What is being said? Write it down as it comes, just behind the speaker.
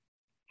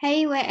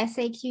Hey, we're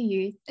SAQ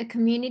Youth, a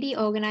community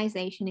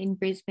organisation in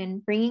Brisbane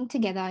bringing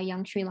together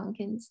young Sri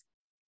Lankans.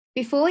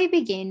 Before we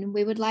begin,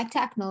 we would like to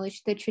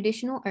acknowledge the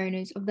traditional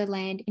owners of the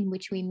land in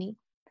which we meet.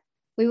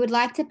 We would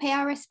like to pay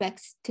our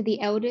respects to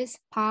the elders,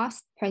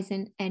 past,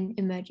 present, and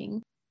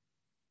emerging.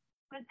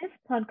 With this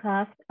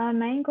podcast, our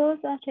main goals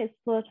are to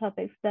explore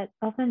topics that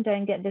often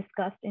don't get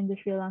discussed in the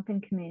Sri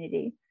Lankan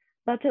community,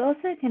 but to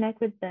also connect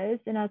with those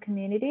in our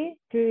community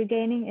through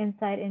gaining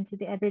insight into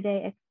the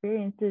everyday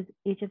experiences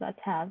each of us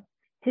have.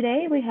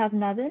 Today, we have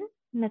Navin,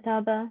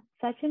 Metabha,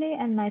 Sachini,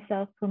 and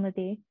myself,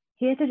 Pumudi,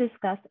 here to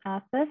discuss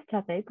our first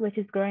topic, which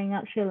is growing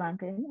up Sri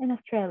Lankan in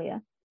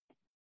Australia.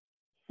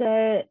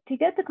 So to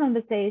get the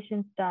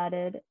conversation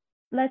started,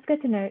 let's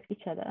get to know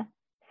each other.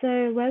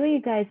 So where were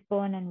you guys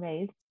born and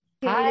raised?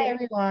 Hi,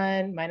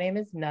 everyone. My name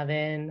is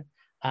Navin.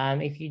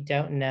 If you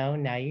don't know,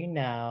 now you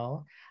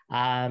know.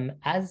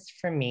 As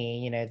for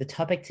me, the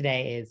topic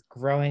today is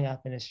growing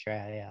up in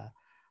Australia.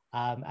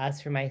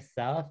 As for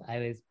myself, I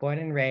was born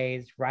and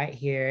raised right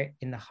here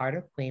in the heart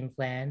of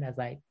Queensland, as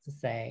I like to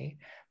say,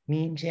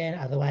 Meanjin,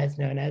 otherwise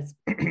known as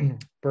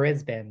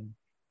Brisbane.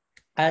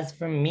 As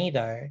for me,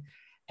 though,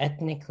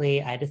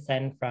 ethnically, I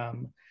descend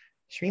from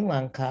Sri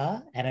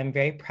Lanka, and I'm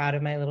very proud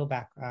of my little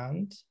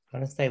background. I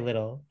want to say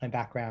little, my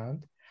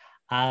background.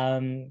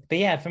 But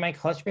yeah, from my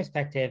culture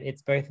perspective,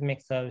 it's both a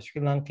mix of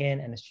Sri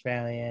Lankan and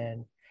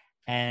Australian,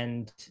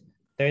 and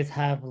those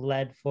have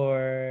led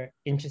for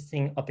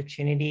interesting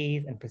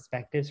opportunities and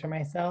perspectives for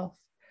myself.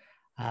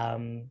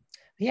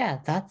 Yeah,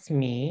 that's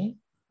me.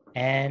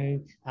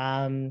 And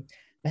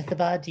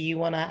Metabha, do you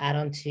want to add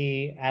on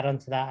to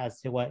that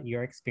as to what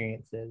your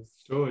experience is?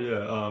 Sure,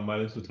 yeah. My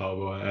name is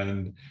Metabha,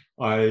 and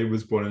I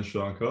was born in Sri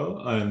Lanka,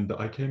 and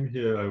I came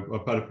here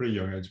at a pretty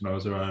young age. When I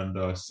was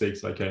around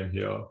 6, I came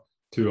here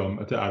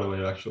to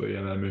Adelaide actually,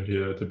 and I moved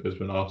here to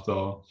Brisbane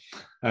after.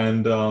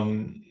 And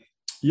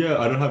yeah,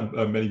 I don't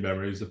have many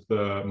memories of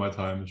my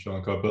time in Sri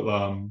Lanka, but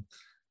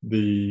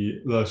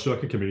the Sri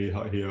Lankan community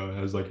here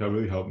has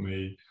really helped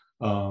me.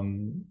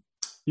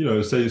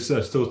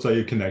 Still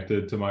stay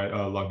connected to my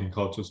Lankan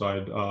culture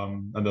side,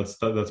 and that's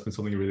been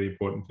something really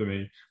important for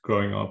me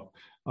growing up.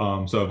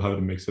 So I've had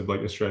a mix of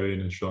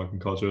Australian and Sri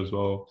Lankan culture as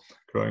well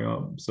growing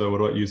up. So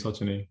what about you,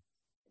 Sachini?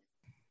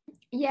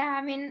 Yeah,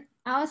 I mean,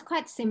 I was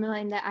quite similar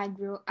in that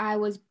I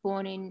was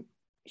born in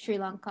Sri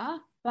Lanka,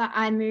 but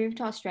I moved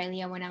to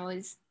Australia when I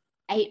was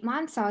 8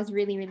 months. So I was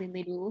really, really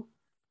little.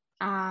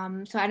 So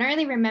I don't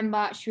really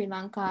remember Sri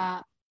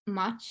Lanka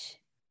much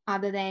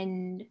other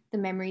than the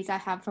memories I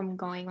have from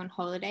going on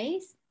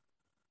holidays.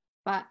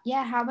 But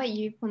yeah, how about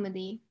you,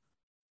 Pumudi?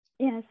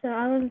 Yeah, so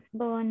I was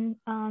born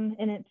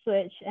in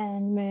Ipswich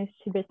and moved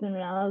to Brisbane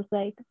when I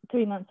was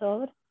 3 months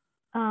old.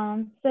 So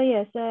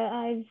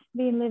I've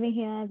been living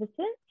here ever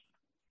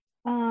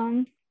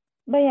since.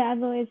 But yeah,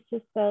 I've always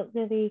just felt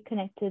really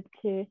connected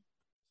to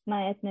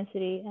my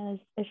ethnicity as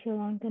a Sri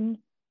Lankan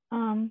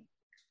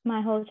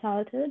my whole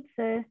childhood.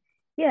 So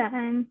yeah,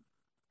 I'm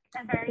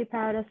a very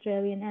proud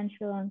Australian and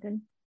Sri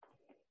Lankan.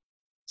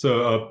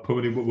 So,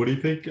 Pumudi, what do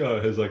you think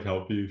has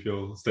helped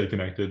you stay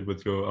connected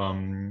with your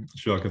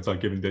Sri Lankan side,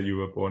 given that you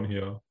were born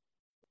here?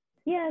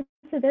 Yeah,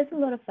 so there's a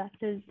lot of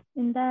factors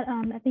in that.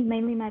 I think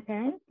mainly my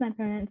parents. My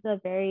parents are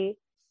very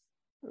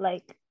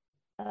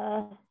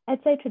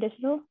I'd say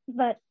traditional,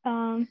 but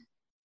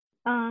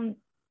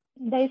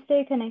they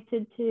stay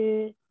connected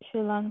to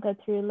Sri Lanka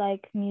through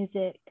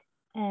music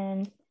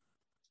and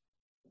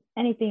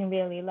anything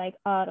really, like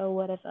art or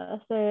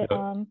whatever.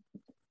 So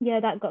yeah,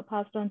 that got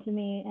passed on to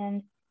me,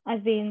 and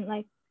I've been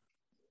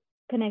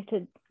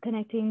connecting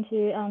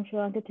to Sri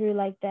Lanka through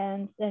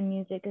dance and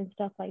music and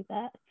stuff like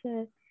that.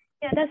 So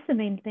yeah, that's the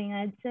main thing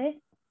I'd say.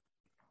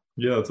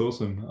 Yeah, that's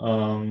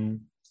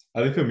awesome.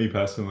 I think for me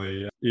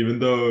personally, even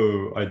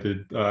though I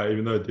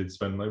did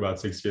spend about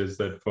 6 years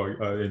there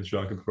in Sri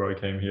Lanka before I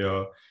came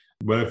here,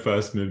 when I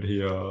first moved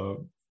here,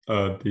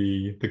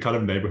 the kind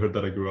of neighborhood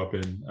that I grew up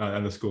in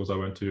and the schools I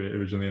went to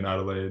originally in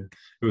Adelaide,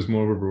 it was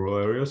more of a rural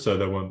area, so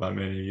there wasn't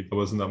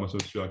that much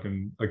of a Sri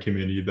Lankan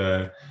community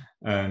there,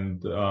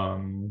 and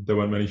there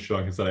weren't many Sri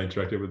Lankans that I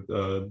interacted with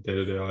day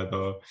to day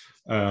either,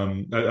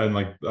 and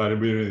I didn't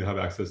really have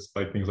access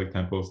things like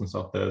temples and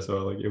stuff there,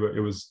 so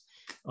it was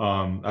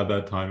at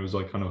that time it was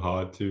kind of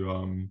hard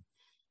to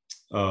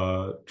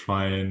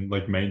try and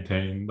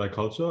maintain that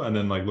culture, and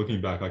then looking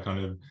back, I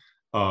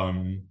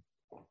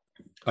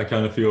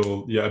kind of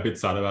feel a bit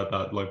sad about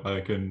that.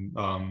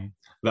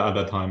 That at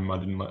that time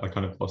I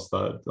kind of lost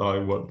that.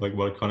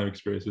 What kind of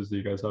experiences do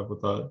you guys have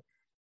with that?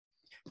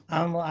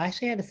 Well, I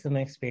actually had a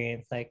similar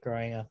experience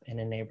growing up in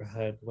a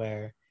neighborhood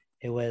where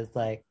it was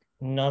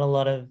not a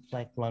lot of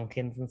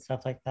Lankans and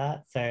stuff like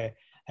that. So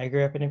I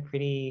grew up in a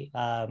pretty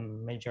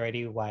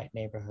majority white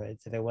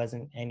neighborhood. So there's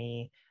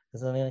only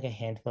a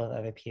handful of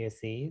other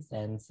POCs.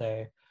 And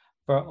so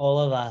for all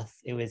of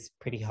us, it was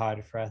pretty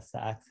hard for us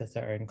to access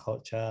our own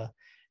culture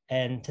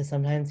and to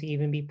sometimes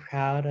even be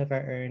proud of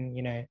our own,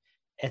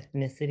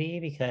 ethnicity,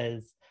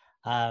 because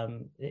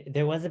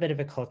there was a bit of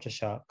a culture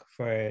shock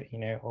for,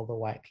 all the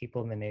white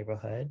people in the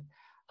neighborhood.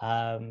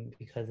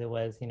 because it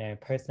was,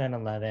 post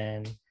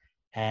 9/11,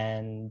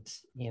 and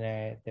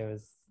there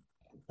was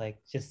like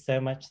just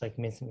so much like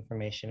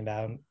misinformation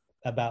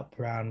about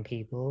brown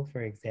people,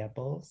 for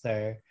example.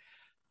 So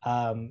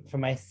for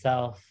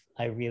myself,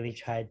 I really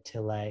tried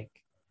to like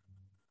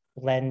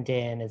blend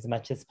in as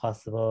much as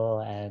possible,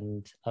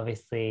 and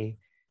obviously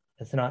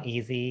it's not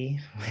easy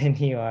when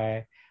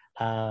you're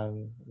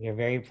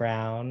very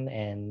brown,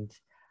 and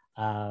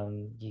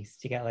you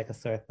used to get like a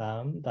sore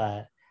thumb,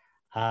 but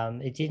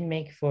it did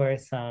make for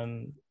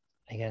some,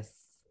 I guess,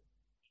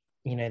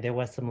 there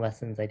was some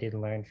lessons I did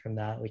learn from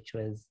that, which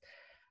was,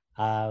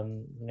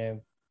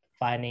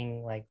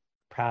 finding like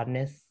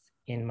proudness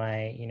in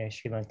my,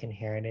 Sri Lankan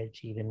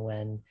heritage, even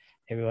when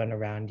everyone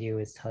around you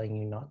is telling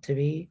you not to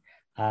be.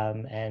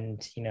 And,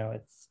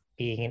 it's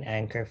being an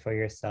anchor for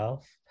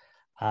yourself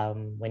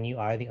when you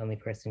are the only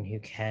person who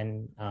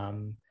can,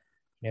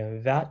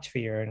 vouch for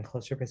your own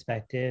culture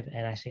perspective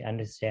and actually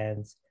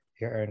understands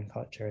your own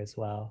culture as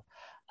well.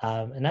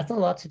 And that's a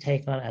lot to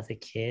take on as a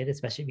kid,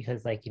 especially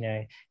because like,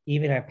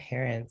 even our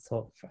parents,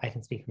 so I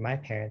can speak for my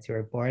parents who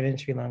were born in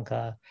Sri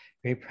Lanka,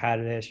 very proud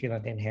of their Sri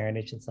Lankan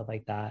heritage and stuff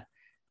like that.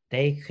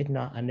 They could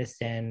not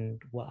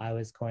understand what I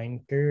was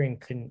going through and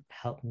couldn't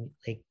help me,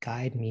 like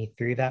guide me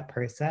through that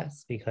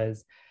process,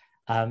 because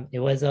it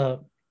was a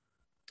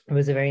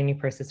very new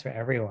process for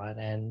everyone.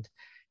 And,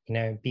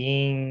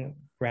 being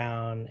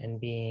brown and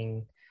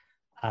being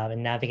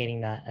and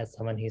navigating that as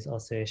someone who's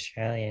also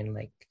Australian,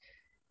 like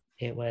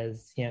it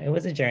was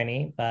a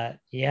journey, but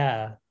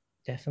yeah,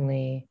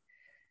 definitely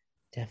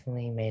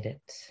made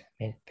it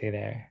through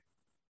there.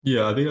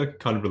 Yeah, I think I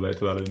kind of relate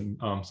to that in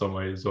some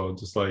ways, or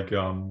just like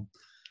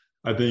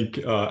I think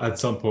at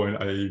some point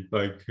I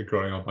like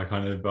growing up, I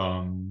kind of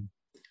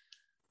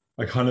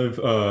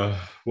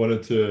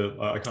wanted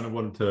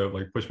to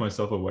like push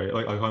myself away.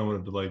 Like I kind of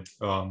wanted to like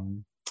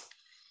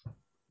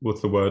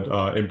what's the word,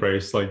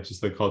 embrace like just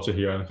the culture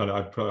here, and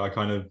I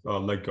kind of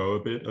let go a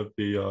bit of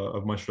the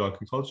of my Sri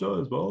Lankan culture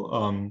as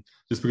well,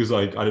 just because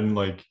like I didn't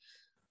like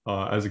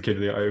as a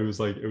kid, it was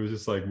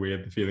just like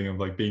weird, the feeling of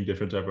like being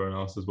different to everyone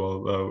else as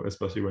well,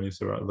 especially when you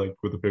surround like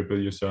with the people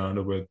you're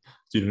surrounded with,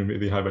 so you didn't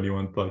really have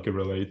anyone to like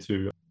relate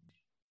to.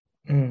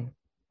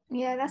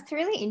 Yeah, that's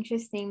really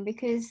interesting,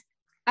 because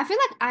I feel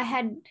like I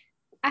had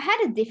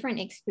a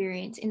different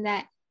experience in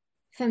that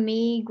for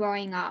me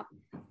growing up,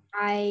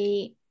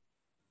 I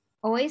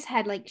always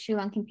had like Sri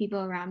Lankan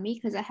people around me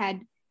because I had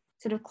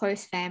sort of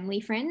close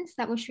family friends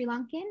that were Sri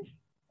Lankan.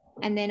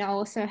 And then I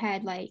also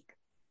had like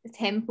a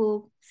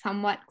temple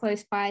somewhat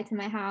close by to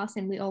my house,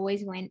 and we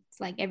always went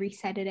like every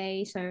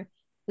Saturday. So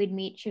we'd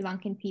meet Sri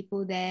Lankan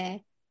people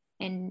there.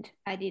 And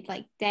I did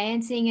like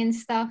dancing and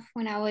stuff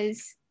when I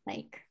was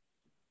like,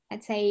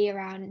 I'd say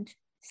around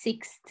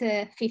 6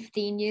 to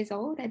 15 years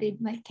old. I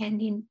did like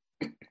Candian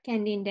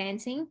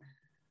dancing.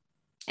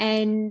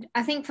 And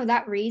I think for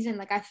that reason,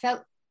 like I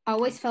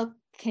always felt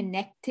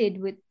connected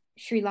with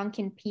Sri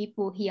Lankan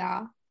people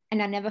here.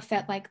 And I never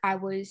felt like I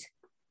was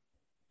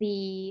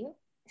the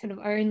sort of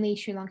only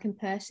Sri Lankan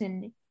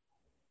person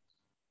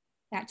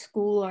at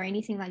school or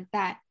anything like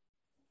that.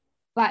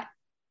 But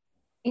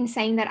in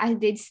saying that, I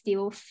did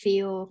still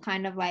feel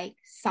kind of like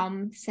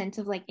some sense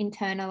of like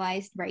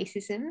internalized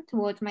racism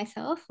towards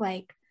myself.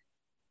 Like,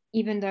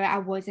 even though I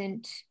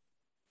wasn't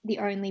the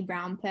only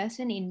brown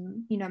person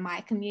in,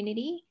 my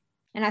community.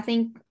 And I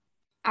think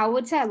I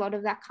would say a lot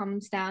of that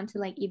comes down to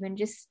like even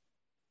just,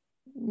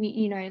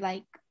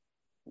 like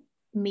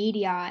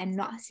media and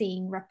not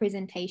seeing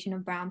representation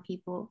of brown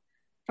people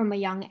from a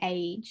young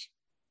age,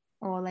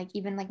 or like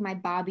even like my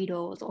Barbie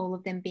dolls, all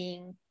of them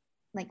being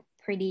like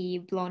pretty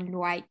blonde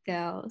white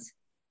girls.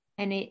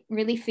 And it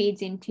really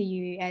feeds into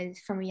you as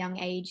from a young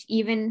age,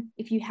 even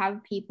if you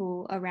have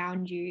people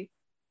around you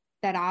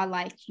that are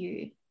like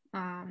you.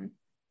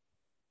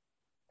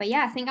 But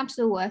yeah, I think I'm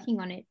still working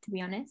on it, to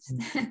be honest.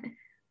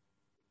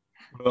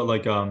 Well,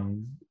 like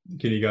can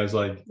you guys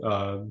like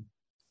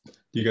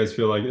do you guys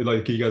feel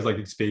like can you guys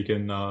like speak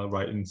and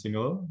write in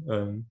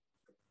Sinhala?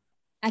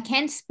 I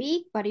can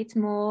speak, but it's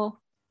more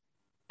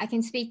I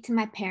can speak to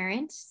my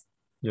parents,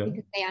 Yeah,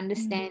 because they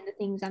understand the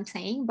things I'm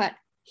saying. But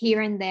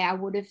here and there, I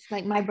would have,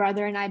 like, my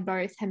brother and I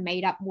both have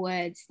made up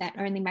words that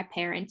only my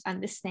parents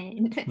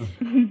understand.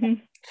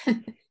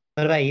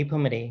 What about you,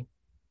 Pumudi?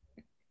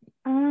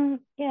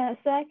 Yeah,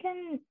 so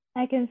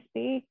I can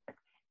speak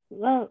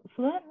well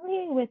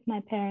fluently with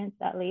my parents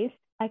at least.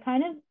 I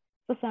kind of,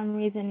 for some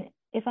reason,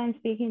 if I'm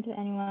speaking to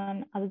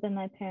anyone other than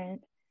my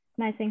parents,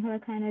 my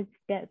Sinhala kind of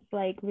gets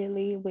like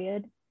really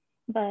weird.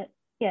 But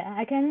yeah,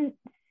 I can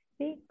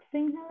speak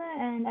Sinhala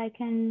and I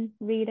can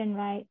read and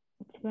write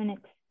to an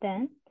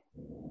extent.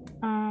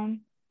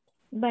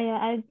 But yeah,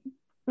 I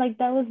like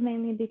that was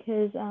mainly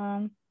because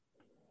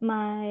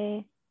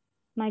my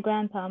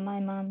grandpa, my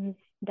mom's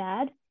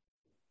dad,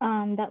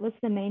 that was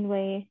the main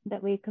way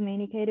that we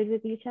communicated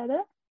with each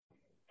other.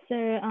 So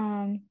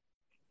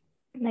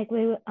like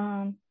we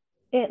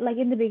it like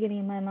in the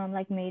beginning my mom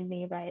like made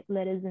me write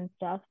letters and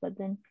stuff, but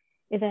then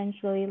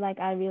eventually like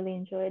I really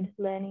enjoyed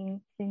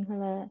learning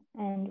Sinhala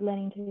and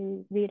learning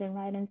to read and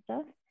write and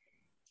stuff.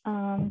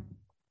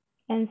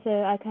 And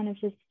so I kind of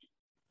just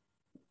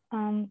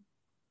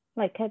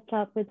like kept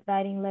up with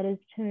writing letters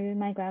to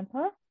my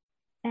grandpa.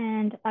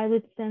 And I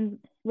would send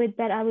like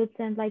I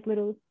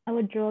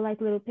would draw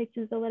like little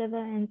pictures or whatever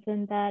and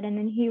send that. And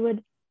then he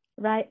would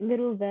write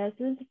little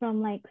verses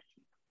from like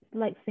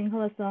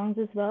Sinhala songs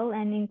as well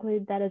and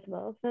include that as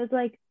well. So it's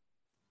like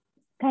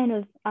kind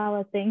of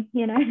our thing,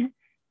 you know.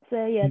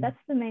 So yeah, that's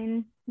the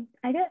main.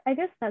 I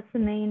guess that's the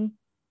main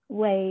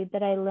way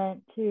that I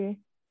learned to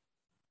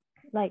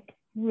like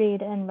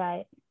read and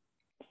write.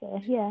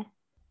 So yeah.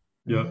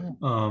 Yeah.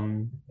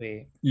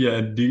 Wait. Yeah.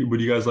 And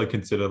would you guys like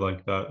consider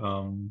like that?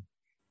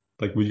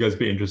 Like, would you guys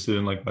be interested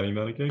in like writing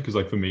that again? Because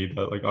like for me,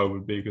 that like I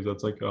would be because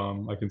that's like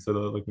I consider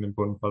that, like an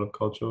important part of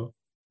culture.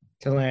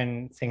 To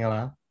learn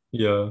Sinhala.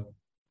 Yeah.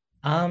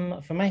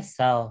 For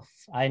myself,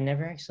 I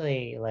never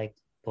actually like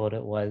thought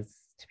it was,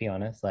 to be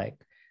honest, like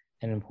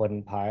an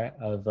important part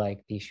of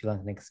like the Sri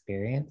Lankan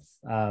experience.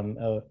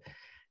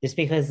 Just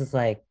because it's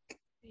like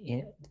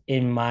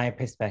in my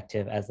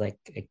perspective as like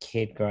a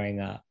kid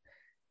growing up,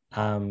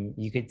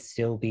 you could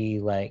still be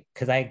like,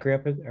 because I grew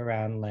up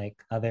around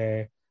like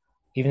other,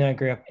 even though I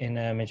grew up in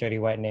a majority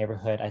white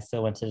neighborhood, I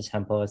still went to the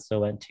temple. I still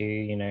went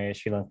to,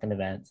 Sri Lankan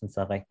events and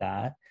stuff like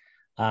that.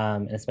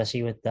 And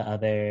especially with the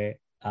other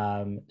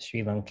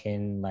Sri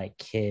Lankan like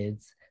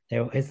kids, they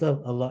were it's a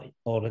lot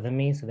older than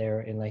me, so they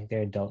were in like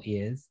their adult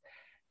years,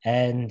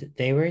 and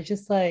they were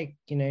just like,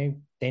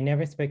 they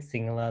never spoke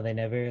Sinhala. They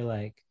never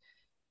like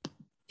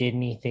did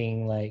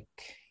anything like,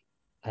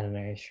 I don't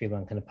know, Sri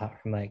Lankan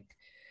apart from like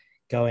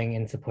going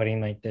and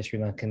supporting like the Sri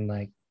Lankan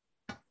like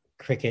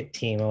cricket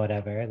team or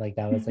whatever. Like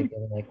that was like the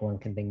only, like one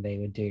thing they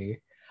would do.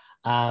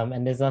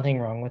 And there's nothing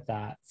wrong with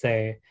that.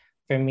 So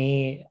for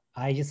me,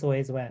 I just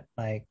always went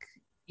like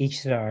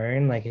each to their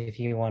own. Like if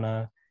you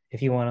wanna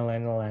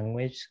learn the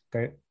language,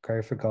 go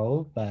for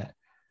gold. But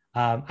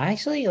I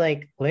actually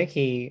like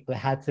low-key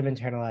had some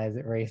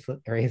internalized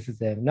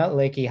racism, not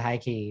low-key,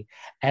 high-key.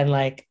 And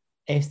like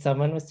if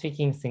someone was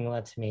speaking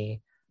Sinhala to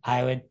me,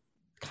 I would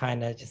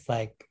kind of just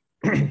like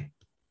I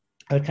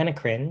would kind of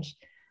cringe,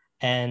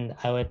 and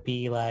I would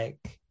be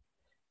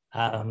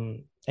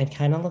and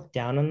kind of look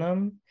down on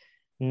them,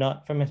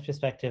 not from a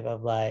perspective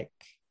of like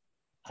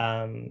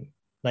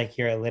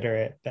you're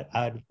illiterate, but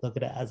I would look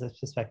at it as a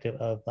perspective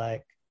of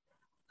like,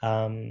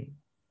 um,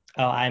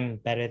 oh, I'm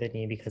better than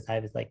you because I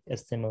was like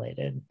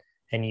assimilated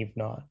and you've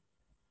not.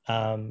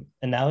 And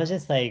that was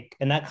just like,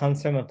 and that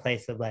comes from a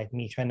place of like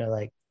me trying to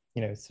like,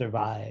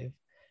 survive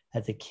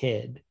as a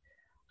kid.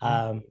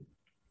 Um,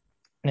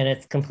 and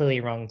it's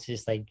completely wrong to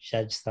just like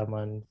judge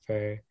someone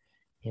for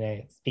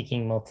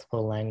speaking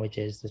multiple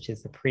languages, which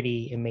is a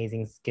pretty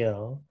amazing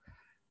skill.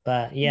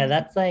 But yeah,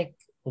 that's like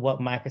what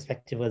my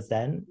perspective was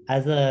then.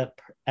 As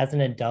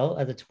an adult,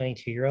 as a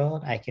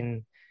 22-year-old, I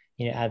can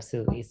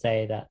absolutely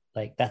say that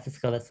like that's a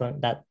skill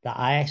that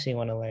I actually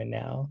want to learn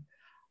now,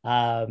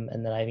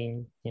 and that I've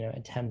been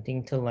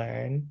attempting to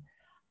learn.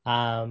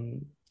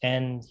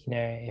 And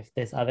if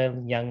there's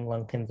other young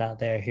Lankans out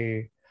there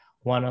who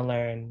want to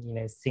learn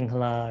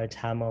Sinhala or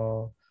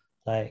Tamil,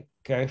 like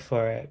go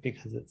for it,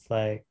 because it's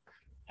like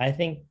I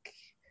think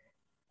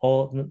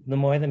all the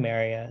more the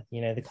merrier.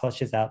 The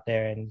culture's out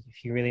there, and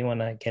if you really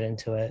want to get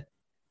into it,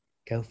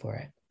 go for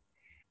it.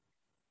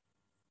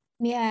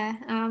 Yeah.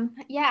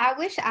 Yeah, I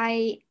wish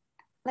I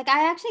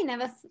actually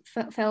never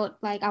felt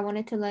like I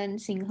wanted to learn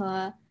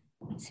Sinhala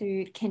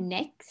to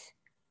connect.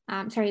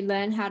 Sorry,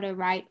 learn how to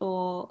write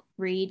or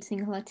read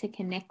Sinhala to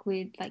connect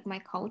with like my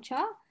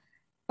culture.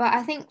 But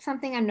I think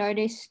something I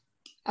noticed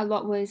a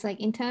lot was like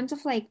in terms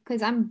of like,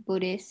 because I'm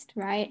Buddhist,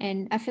 right?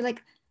 And I feel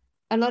like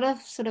a lot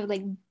of sort of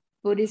like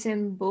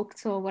Buddhism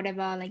books or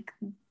whatever, like,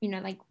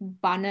 like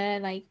Bana,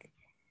 like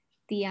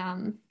the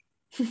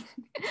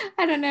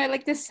I don't know,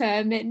 like the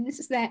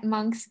sermons that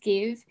monks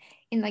give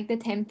in like the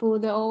temple,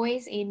 they're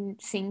always in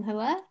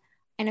Sinhala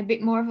and a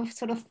bit more of a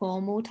sort of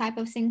formal type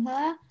of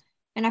Sinhala.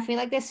 And I feel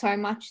like there's so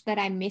much that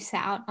I miss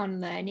out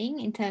on learning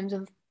in terms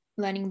of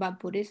learning about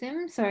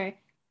Buddhism. So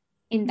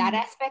in that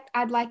aspect,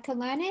 I'd like to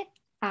learn it.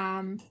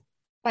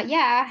 But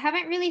yeah, I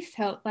haven't really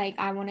felt like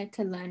I wanted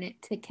to learn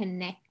it to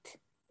connect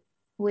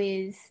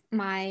with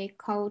my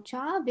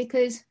culture,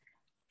 because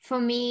for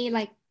me,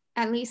 like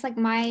at least like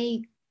my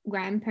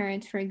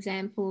grandparents, for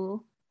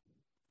example,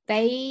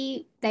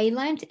 they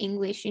learned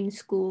English in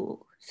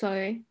school.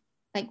 So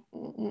like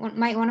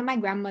one of my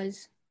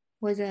grandmas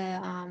was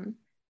a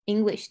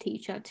English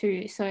teacher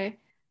too. So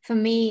for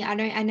me, I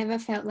never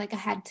felt like I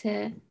had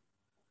to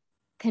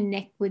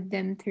connect with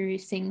them through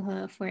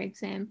Singha, for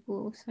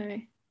example. So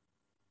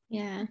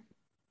yeah.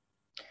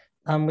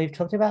 We've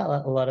talked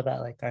about a lot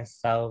about like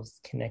ourselves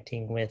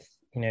connecting with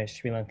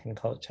Sri Lankan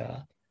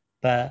culture,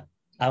 but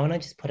I want to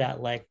just put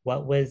out like,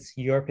 what was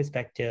your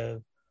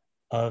perspective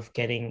of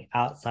getting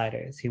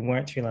outsiders who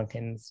weren't Sri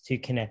Lankans to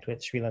connect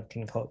with Sri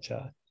Lankan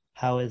culture?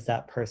 How is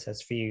that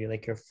process for you?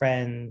 Like your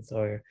friends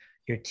or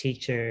your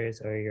teachers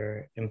or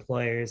your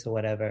employers or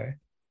whatever?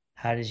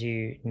 How did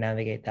you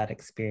navigate that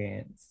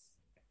experience?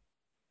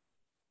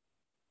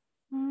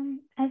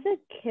 As a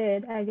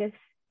kid, I guess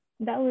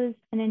that was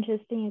an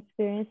interesting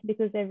experience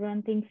because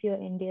everyone thinks you're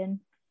Indian.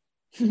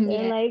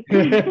 Yeah. Like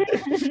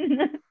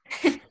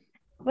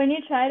when you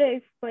try to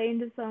explain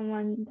to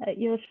someone that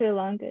you're Sri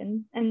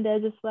Lankan and they're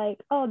just like,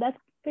 oh, that's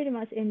pretty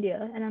much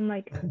India. And I'm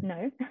like,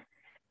 no.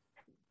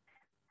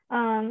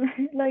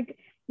 Like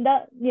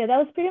that, yeah, that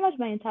was pretty much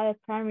my entire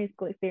primary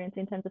school experience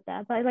in terms of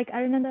that. But like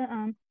I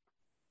remember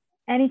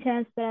any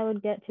chance that I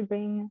would get to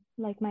bring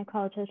like my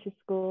culture to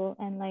school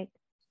and like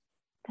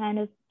kind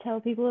of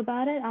tell people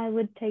about it, I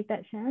would take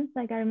that chance.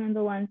 Like I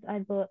remember once I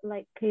bought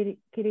like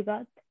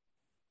kiribat,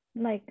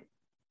 like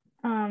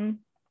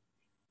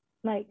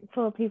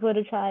for people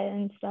to try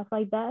and stuff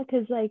like that,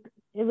 because like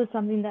it was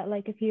something that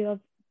like a few of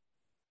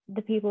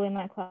the people in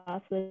my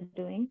class were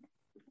doing.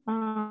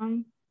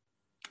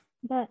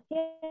 But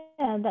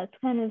yeah, that's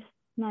kind of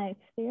my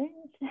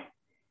experience.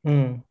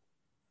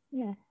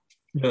 Yeah.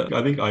 Yeah,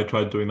 I think I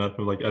tried doing that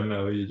from like an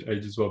early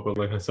age as well. But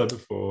like I said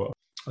before,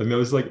 I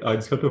know it's like I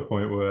just got to a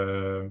point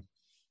where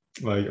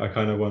like I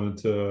kind of wanted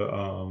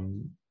to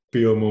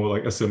feel more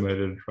like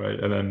assimilated, right?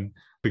 And then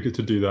because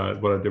to do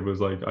that, what I did was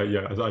like I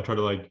tried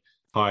to like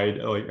hide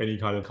like any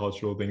kind of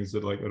cultural things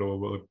that like at all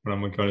when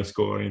I'm like going to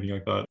school or anything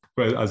like that.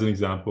 But as an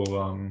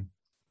example,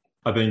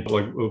 I think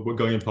like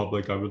going in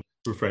public, I would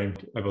refrain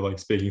ever like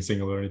speaking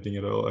single or anything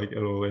at all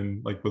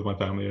in like with my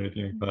family or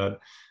anything like that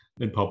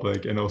in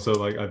public. And also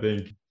like I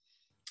think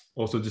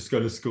also just go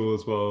to school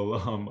as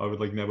well. I would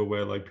like never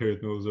wear like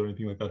period meals or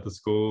anything like that to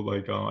school.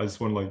 Like I just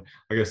want to like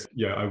I guess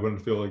yeah I want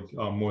to feel like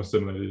more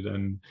stimulated,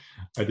 and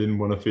I didn't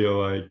want to feel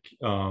like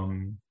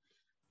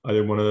I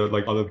didn't want to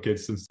like other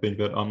kids to think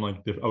that I'm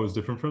like I was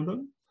different from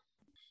them.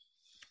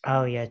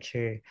 Oh yeah,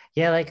 true.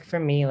 Yeah, like for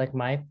me, like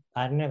I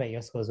don't know about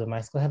your schools, but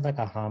my school had like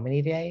a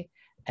harmony day.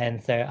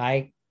 And so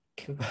I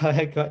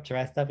I got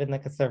dressed up in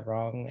like a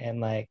sarong and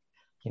like,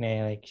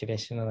 like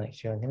traditional like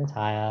Sri Lankan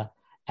attire.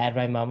 And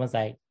my mom was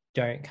like,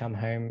 don't come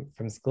home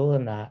from school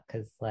in that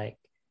because like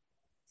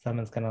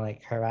someone's gonna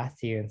like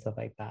harass you and stuff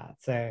like that.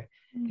 So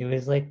it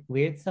was like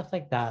weird stuff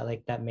like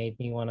that made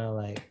me want to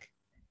like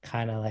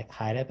kind of like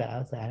hide it, but I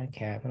was like, I don't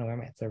care, I'm gonna wear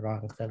my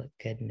sarong because I look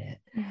good in it.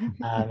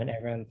 And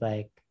everyone's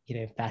like,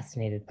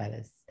 fascinated by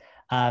this.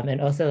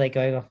 And also like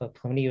going off what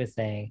Pumudi was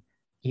saying,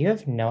 you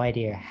have no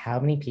idea how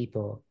many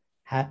people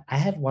have. I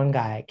had one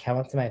guy come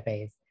up to my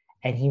face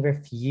and he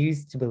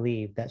refused to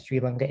believe that Sri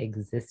Lanka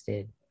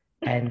existed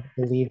and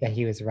believed that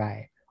he was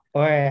right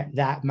or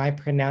that my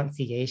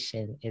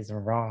pronunciation is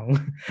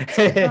wrong.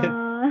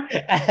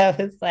 I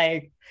was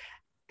like,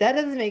 that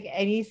doesn't make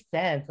any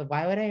sense.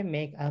 Why would I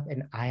make up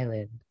an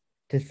island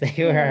to say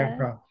where I'm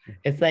from?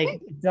 It's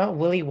like, it's not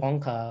Willy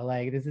Wonka.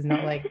 Like, this is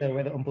not like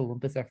where the Oompa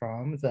Loompas are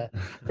from. It's an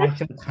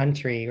actual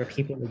country where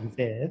people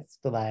exist.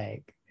 But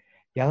like,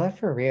 y'all are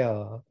for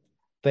real.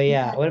 But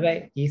yeah, what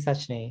about you,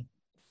 Sachini?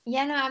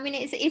 Yeah, no, I mean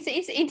it's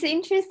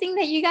interesting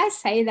that you guys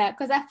say that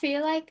because I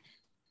feel like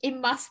it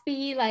must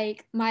be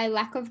like my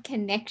lack of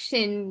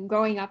connection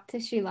growing up to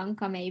Sri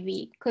Lanka,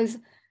 maybe because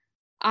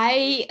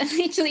I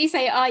literally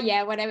say, oh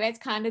yeah, whatever, it's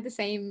kind of the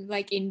same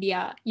like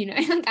India,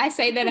 like I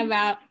say that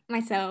about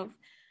myself.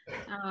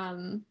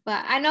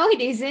 But I know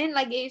it isn't,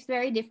 like it's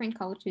very different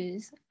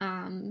cultures.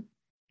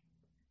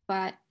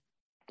 But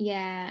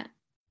yeah.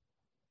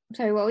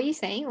 Sorry, what were you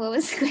saying? What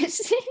was the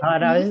question? Oh,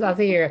 no, I was just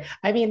asking here.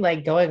 I mean,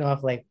 like going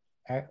off, like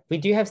we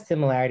do have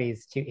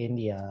similarities to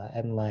India,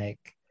 and like,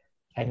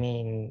 I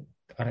mean,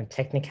 on a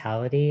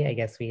technicality, I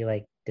guess we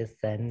like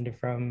descend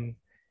from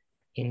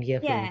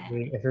India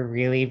if we're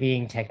really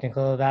being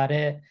technical about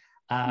it.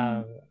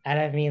 And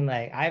I mean,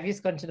 like, I've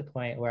just gotten to the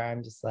point where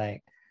I'm just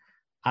like,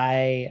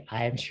 I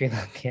am Sri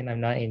Lankan, I'm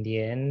not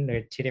Indian.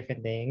 They're two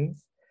different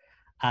things.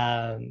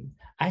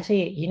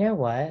 Actually, you know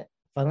what?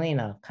 Funnily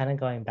enough, kind of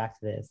going back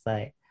to this,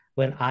 like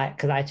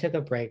because I took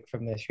a break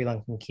from the Sri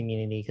Lankan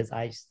community because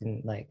I just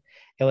didn't like,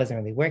 it wasn't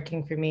really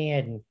working for me.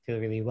 I didn't feel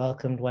really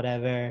welcomed,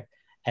 whatever.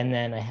 And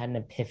then I had an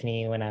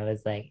epiphany when I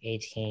was like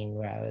 18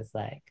 where I was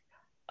like,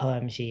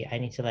 OMG, I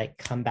need to like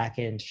come back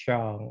in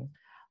strong.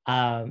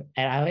 And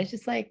I was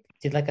just like,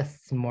 did like a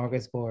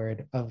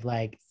smorgasbord of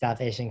like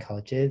South Asian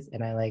cultures.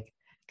 And I like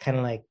kind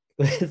of like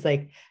was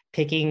like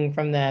picking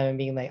from them and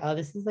being like, oh,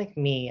 this is like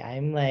me.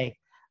 I'm like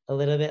a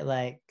little bit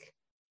like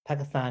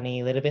Pakistani,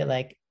 a little bit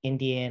like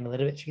Indian, a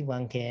little bit Sri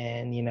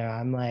Lankan,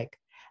 I'm like,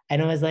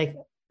 and it was like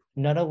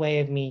not a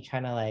way of me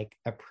trying to like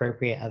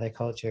appropriate other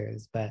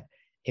cultures, but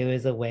it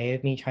was a way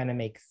of me trying to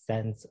make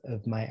sense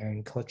of my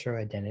own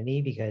cultural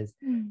identity because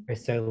for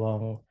so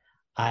long,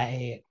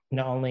 I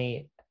not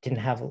only didn't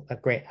have a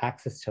great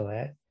access to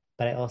it,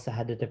 but I also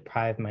had to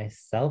deprive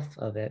myself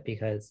of it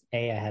because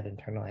A, I had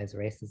internalized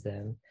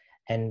racism,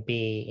 and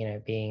B,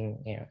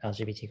 being,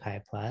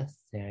 LGBTQI plus,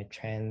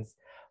 trans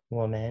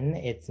woman,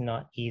 it's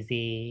not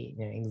easy,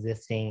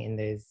 existing in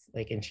those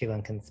like in Sri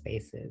Lankan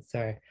spaces.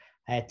 So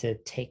I had to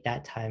take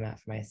that time out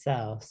for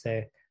myself.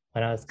 So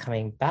when I was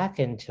coming back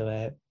into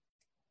it,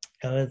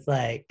 it was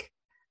like,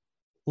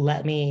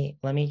 let me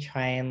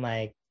try and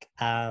like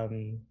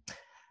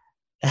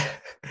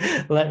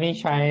let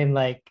me try and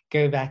like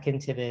go back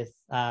into this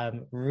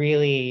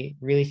really,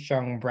 really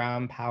strong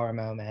brown power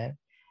moment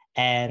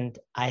and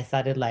I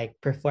started like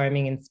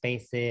performing in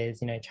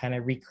spaces, trying to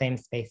reclaim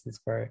spaces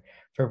for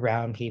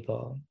brown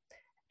people.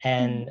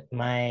 And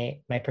my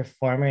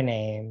performer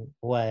name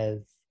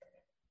was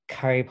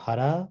Harry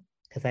Potter,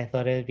 because I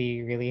thought it would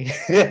be really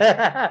Sound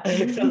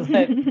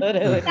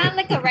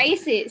like a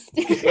racist.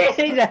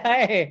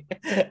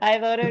 I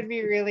thought it would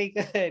be really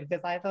good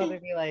because I thought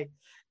it'd be like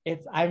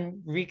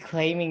I'm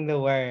reclaiming the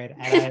word,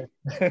 and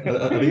I think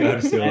I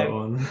have to steal that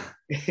one.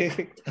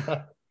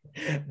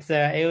 So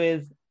it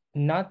was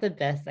not the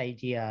best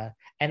idea.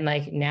 And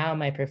like now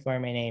my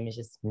performer name is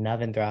just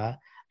Navindra,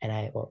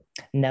 and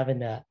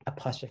Navindra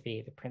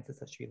apostrophe the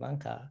Princess of Sri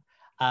Lanka,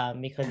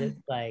 because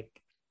it's like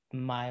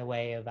my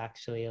way of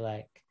actually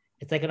like,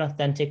 it's like an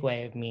authentic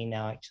way of me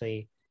now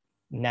actually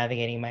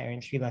navigating my own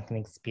Sri Lankan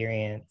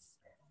experience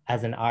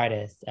as an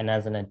artist and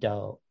as an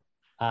adult,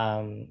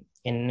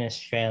 in an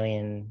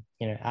Australian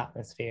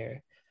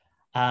atmosphere.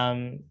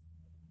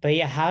 But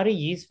yeah, how do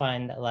you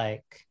find that,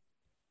 like,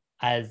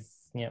 as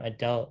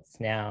adults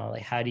now,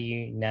 like how do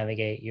you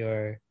navigate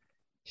your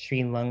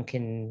Sri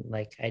Lankan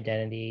like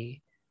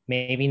identity?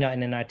 Maybe not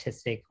in an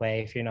artistic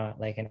way if you're not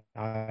like an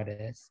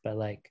artist, but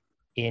like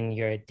in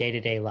your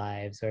day-to-day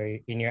lives or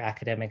in your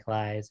academic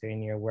lives or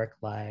in your work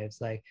lives,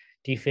 like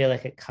do you feel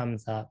like it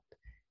comes up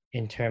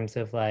in terms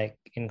of like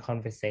in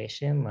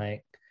conversation,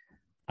 like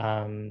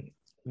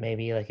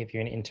maybe like if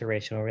you're in an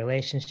interracial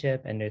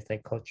relationship and there's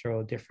like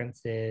cultural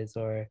differences,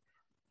 or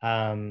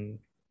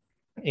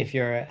if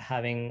you're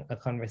having a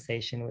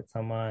conversation with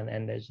someone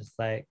and there's just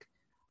like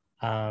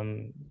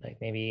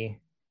maybe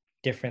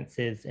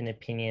differences in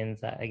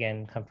opinions that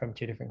again come from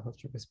two different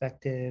cultural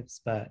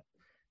perspectives. But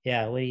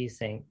yeah, what do you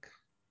think?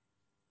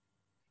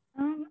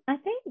 I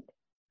think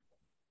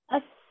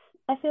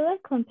I feel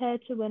like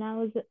compared to when I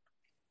was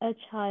a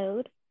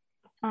child,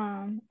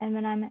 and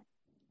when I'm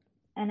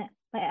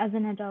like as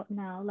an adult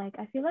now, like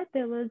I feel like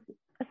there was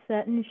a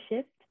certain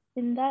shift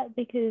in that,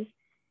 because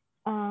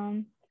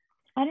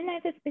I don't know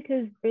if it's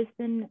because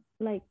Brisbane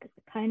like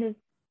kind of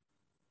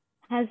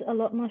has a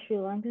lot more Sri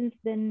Lankans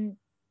than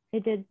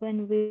it did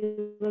when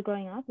we were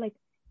growing up. Like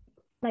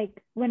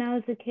when I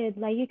was a kid,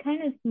 like you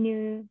kind of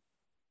knew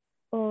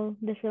all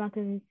the Sri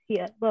Lankans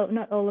here. Well,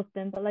 not all of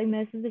them, but like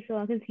most of the Sri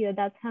Lankans here,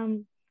 that's how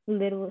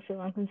little Sri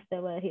Lankans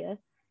there were here.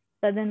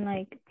 But then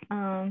like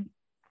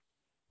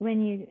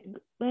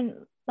when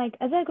like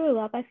as I grew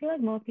up, I feel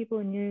like more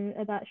people knew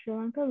about Sri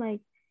Lanka.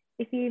 Like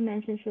if you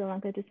mention Sri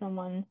Lanka to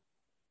someone,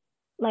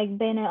 like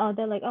they know, oh,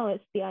 they're like, oh,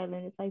 it's the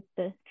island, it's like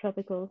the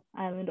tropical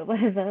island or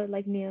whatever,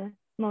 like near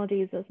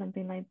Maldives or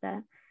something like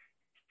that.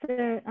 So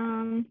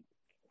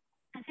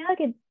I feel like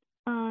it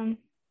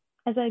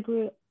as I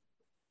grew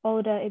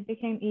older, it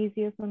became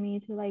easier for me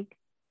to like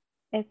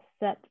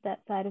accept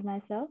that side of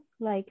myself,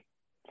 like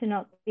to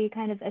not be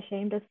kind of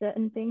ashamed of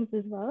certain things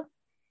as well.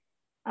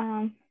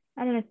 I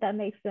don't know if that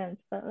makes sense,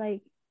 but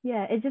like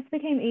yeah, it just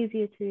became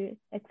easier to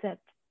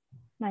accept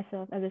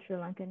myself as a Sri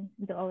Lankan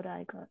the older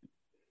I got.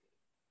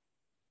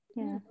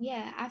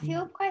 Yeah, I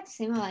feel quite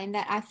similar in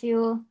that I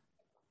feel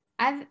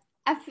I've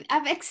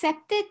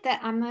accepted that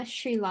I'm a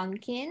Sri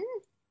Lankan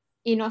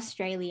in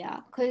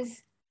Australia,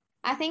 because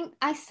I think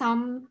I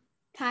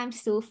sometimes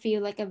still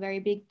feel like a very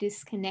big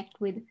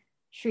disconnect with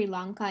Sri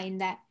Lanka, in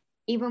that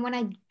even when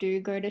I do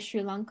go to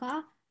Sri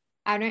Lanka,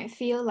 I don't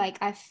feel like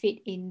I fit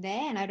in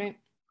there, and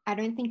I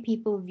don't think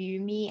people view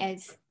me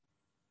as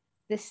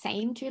the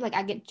same too. Like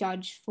I get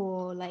judged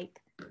for like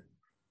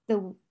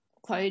the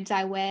clothes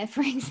I wear,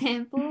 for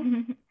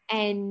example.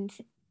 And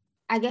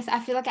I guess I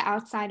feel like an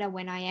outsider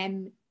when I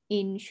am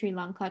in Sri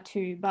Lanka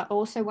too, but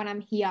also when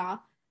I'm here,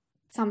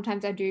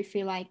 sometimes I do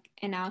feel like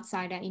an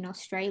outsider in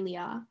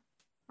Australia.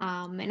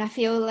 And I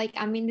feel like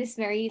I'm in this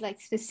very like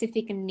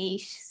specific and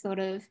niche sort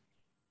of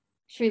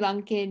Sri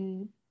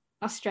Lankan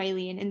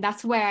Australian, and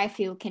that's where I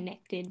feel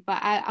connected. But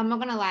I'm not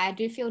gonna lie, I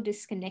do feel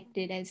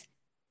disconnected as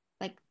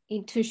like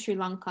into Sri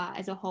Lanka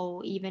as a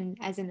whole, even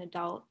as an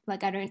adult.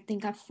 Like I don't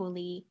think I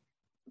fully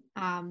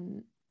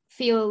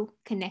feel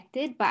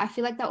connected, but I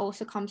feel like that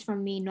also comes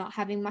from me not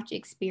having much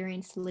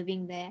experience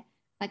living there.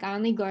 Like I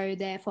only go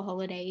there for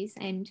holidays,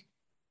 and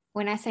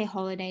when I say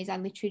holidays, I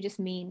literally just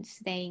mean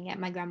staying at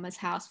my grandma's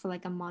house for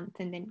like a month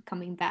and then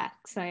coming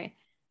back. So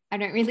I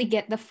don't really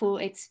get the full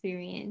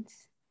experience.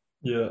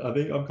 Yeah, I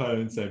think I'm kind of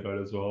in the same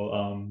boat as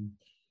well.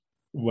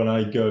 When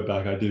I go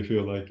back, I do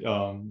feel like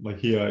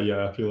here,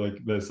 yeah, I feel like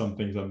there's some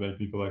things that make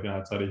me feel like an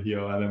outsider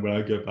here. And then when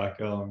I go back,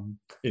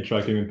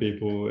 interacting with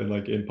people and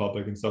like in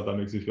public and stuff, that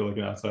makes me feel like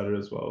an outsider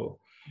as well.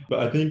 But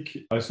I think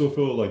I still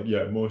feel like,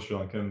 yeah, more Sri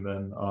Lankan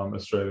than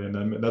Australian.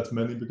 And that's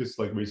mainly because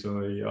like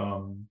recently,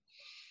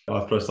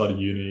 after I started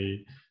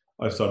uni,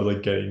 I started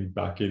like getting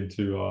back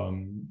into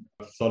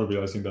I started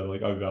realizing that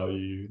like I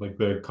value like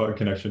the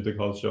connection to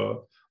culture,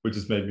 which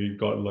just made me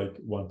got like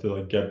want to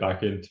like get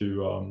back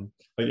into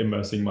like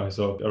immersing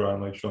myself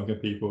around like Sri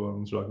Lankan people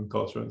and Sri Lankan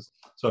culture.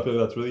 So I feel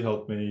that's really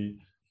helped me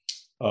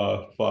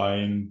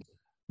find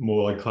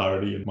more like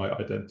clarity in my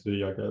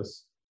identity, I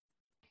guess.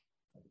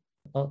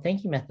 Well,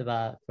 thank you,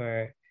 Metabha,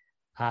 for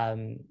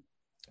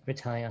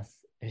telling us,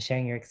 for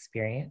sharing your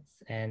experience.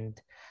 And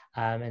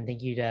And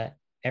thank you to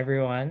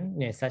everyone,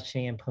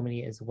 Sachini and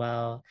Pumudi as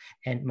well,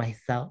 and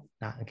myself,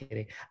 nah, I'm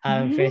kidding,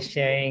 for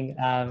sharing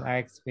our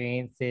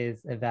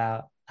experiences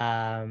about,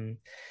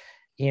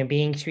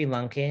 being Sri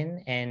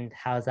Lankan and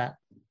how's that,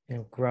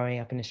 growing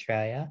up in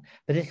Australia.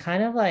 But it's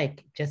kind of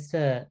like just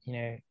to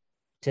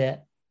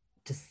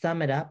to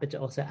sum it up, but to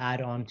also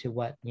add on to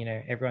what,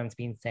 everyone's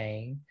been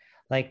saying.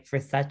 Like for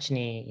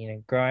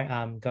Sachini,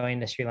 going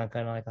to Sri Lanka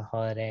on like a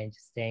holiday and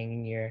just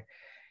staying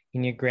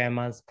in your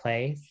grandma's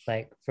place.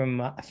 Like from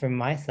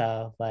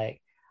myself,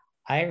 like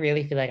I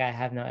really feel like I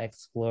have not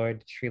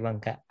explored Sri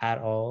Lanka at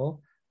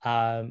all.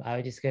 I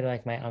would just go to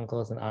like my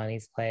uncle's and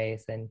auntie's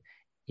place, and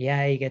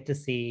yeah, you get to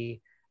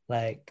see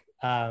like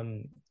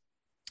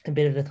a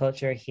bit of the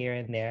culture here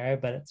and there,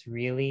 but it's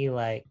really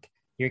like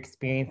you're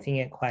experiencing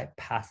it quite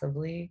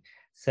passively.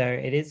 So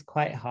it is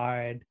quite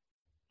hard,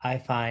 I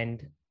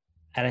find,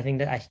 and I think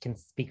that I can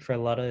speak for a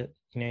lot of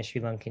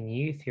Sri Lankan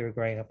youth who are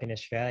growing up in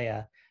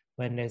Australia,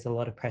 when there's a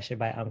lot of pressure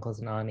by uncles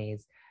and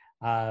aunties,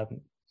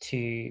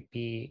 to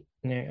be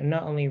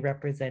not only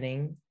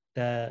representing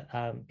the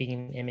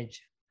being an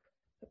image,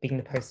 being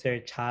the poster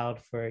child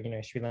for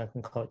Sri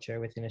Lankan culture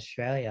within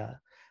Australia.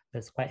 But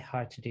it's quite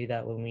hard to do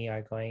that when we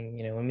are going,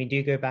 when we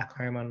do go back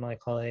home on like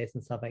holidays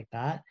and stuff like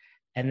that.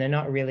 And they're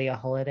not really a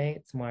holiday,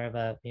 it's more of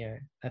a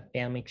a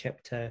family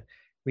trip to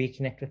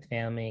reconnect with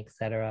family,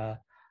 etc.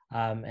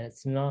 And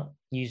it's not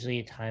usually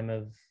a time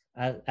of,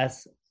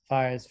 as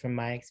far as from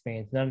my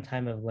experience, not a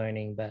time of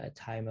learning, but a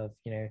time of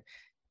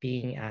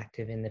being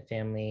active in the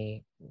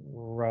family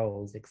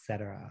roles,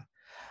 etc.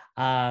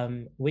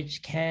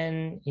 Which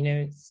can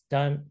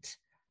stunt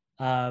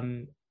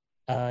young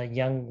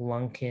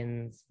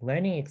Lankans'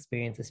 learning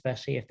experience,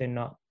 especially if they're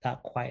not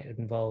that quite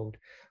involved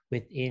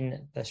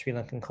within the Sri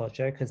Lankan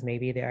culture, because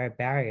maybe there are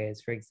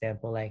barriers. For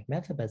example, like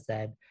Metabha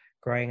said,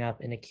 growing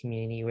up in a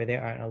community where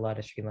there aren't a lot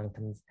of Sri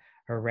Lankans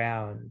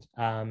around,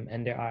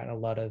 and there aren't a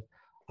lot of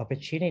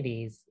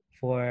opportunities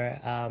for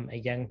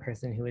a young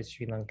person who is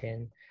Sri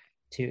Lankan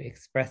to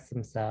express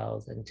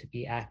themselves and to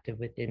be active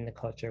within the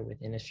culture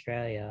within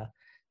Australia.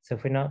 So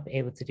if we're not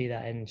able to do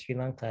that in Sri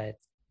Lanka,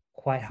 it's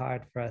quite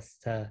hard for us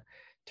to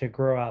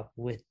grow up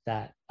with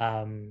that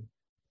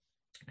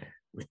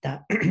with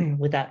that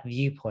with that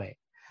viewpoint.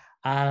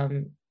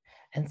 And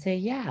so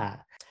yeah,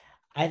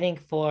 I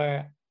think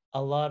for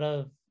a lot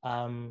of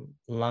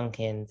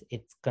Lankans,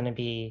 it's going to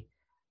be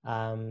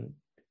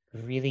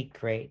really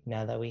great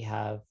now that we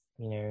have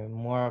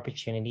more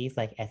opportunities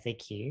like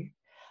SAQ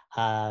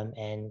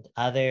and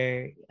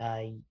other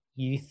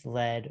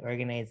youth-led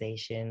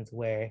organizations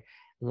where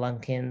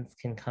Lankans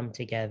can come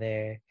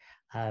together,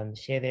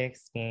 share their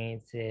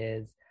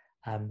experiences,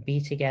 be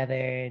together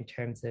in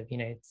terms of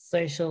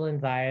social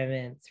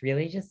environments,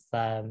 really just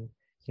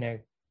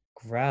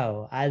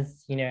grow.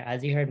 As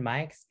as you heard my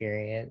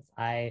experience,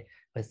 I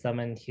was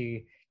someone who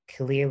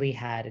clearly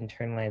had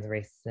internalized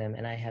racism,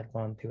 and I have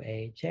gone through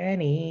a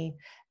journey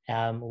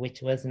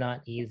which was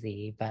not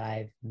easy, but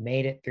I've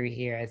made it through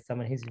here as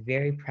someone who's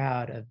very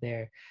proud of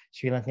their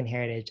Sri Lankan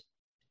heritage.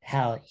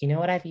 Hell, you know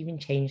what? I've even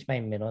changed my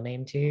middle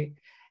name to.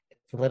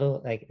 It's a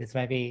little like this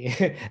might be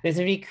this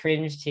would be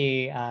cringe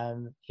to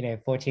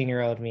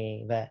 14-year-old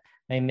me, but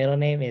my middle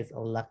name is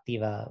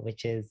Laktiva,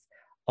 which is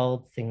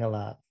Old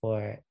Sinhala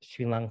for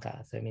Sri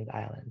Lanka, so it means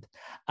island.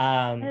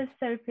 That's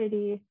so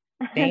pretty.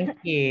 Thank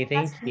you,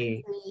 That's thank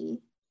you.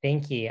 crazy.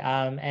 Thank you.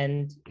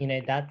 And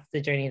that's the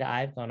journey that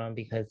I've gone on,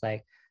 because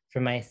like for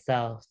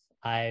myself,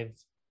 I've,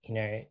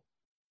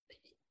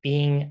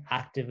 being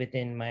active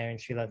within my own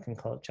Sri Lankan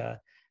culture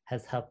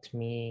has helped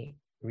me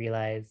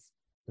realize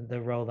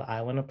the role that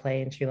I want to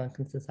play in Sri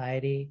Lankan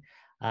society,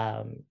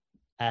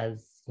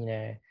 as,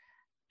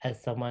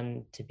 as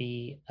someone to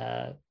be,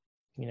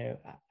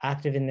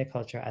 active in the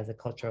culture as a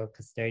cultural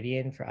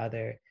custodian for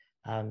other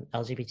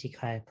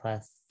LGBTQI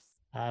plus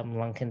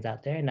Lankans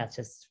out there. And that's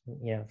just,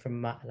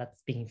 that's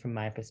speaking from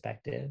my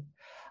perspective.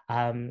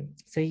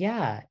 So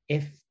yeah,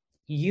 if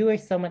you are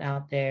someone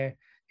out there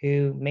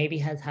who maybe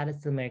has had a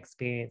similar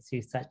experience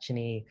to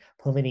Sachini,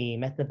 Pumudi,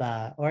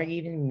 Metabha, or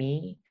even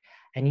me,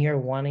 and you're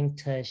wanting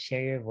to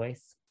share your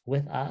voice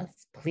with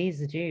us, please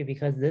do,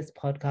 because this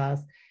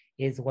podcast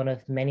is one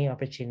of many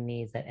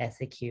opportunities that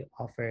SAQ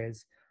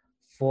offers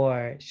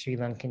for Sri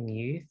Lankan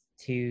youth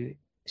to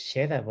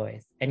share their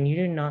voice. And you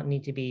do not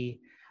need to be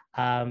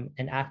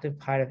an active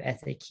part of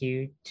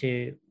SAQ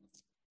to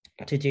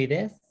do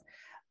this.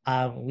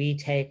 We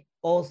take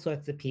all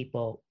sorts of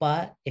people,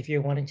 but if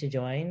you're wanting to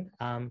join,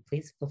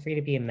 please feel free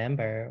to be a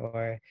member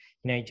or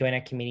join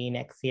our community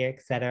next year,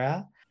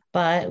 etc.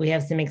 But we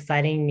have some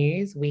exciting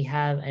news. We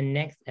have a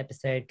next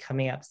episode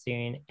coming up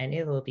soon, and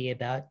it will be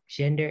about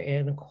gender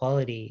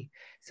inequality.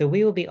 So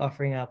we will be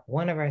offering up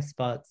one of our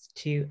spots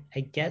to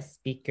a guest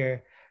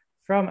speaker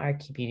from our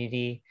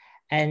community,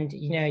 and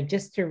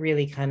just to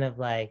really kind of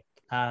like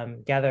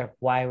gather up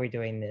why we're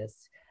doing this.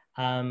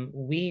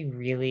 We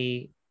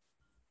really,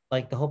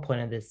 like, the whole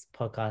point of this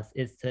podcast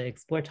is to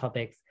explore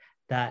topics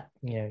that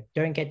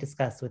don't get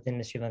discussed within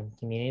the Sri Lankan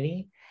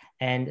community,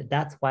 and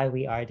that's why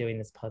we are doing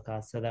this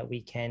podcast, so that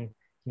we can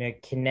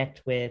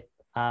connect with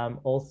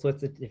all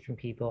sorts of different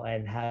people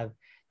and have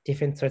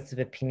different sorts of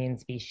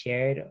opinions be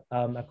shared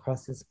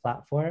across this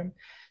platform.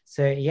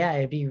 So yeah,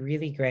 it'd be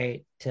really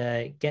great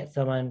to get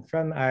someone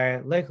from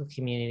our local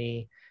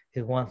community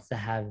who wants to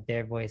have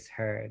their voice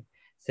heard.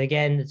 So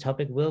again, the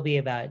topic will be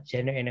about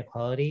gender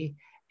inequality.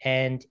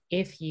 And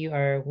if you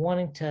are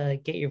wanting to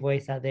get your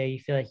voice out there, you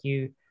feel like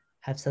you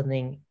have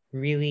something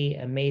really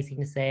amazing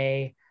to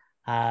say,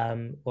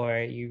 or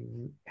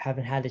you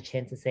haven't had the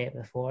chance to say it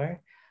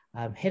before,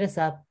 hit us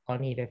up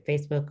on either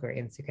Facebook or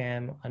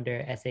Instagram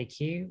under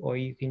SAQ, or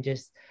you can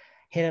just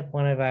hit up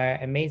one of our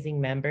amazing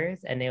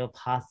members and they will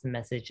pass the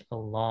message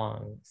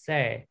along.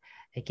 So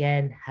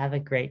again, have a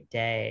great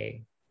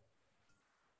day.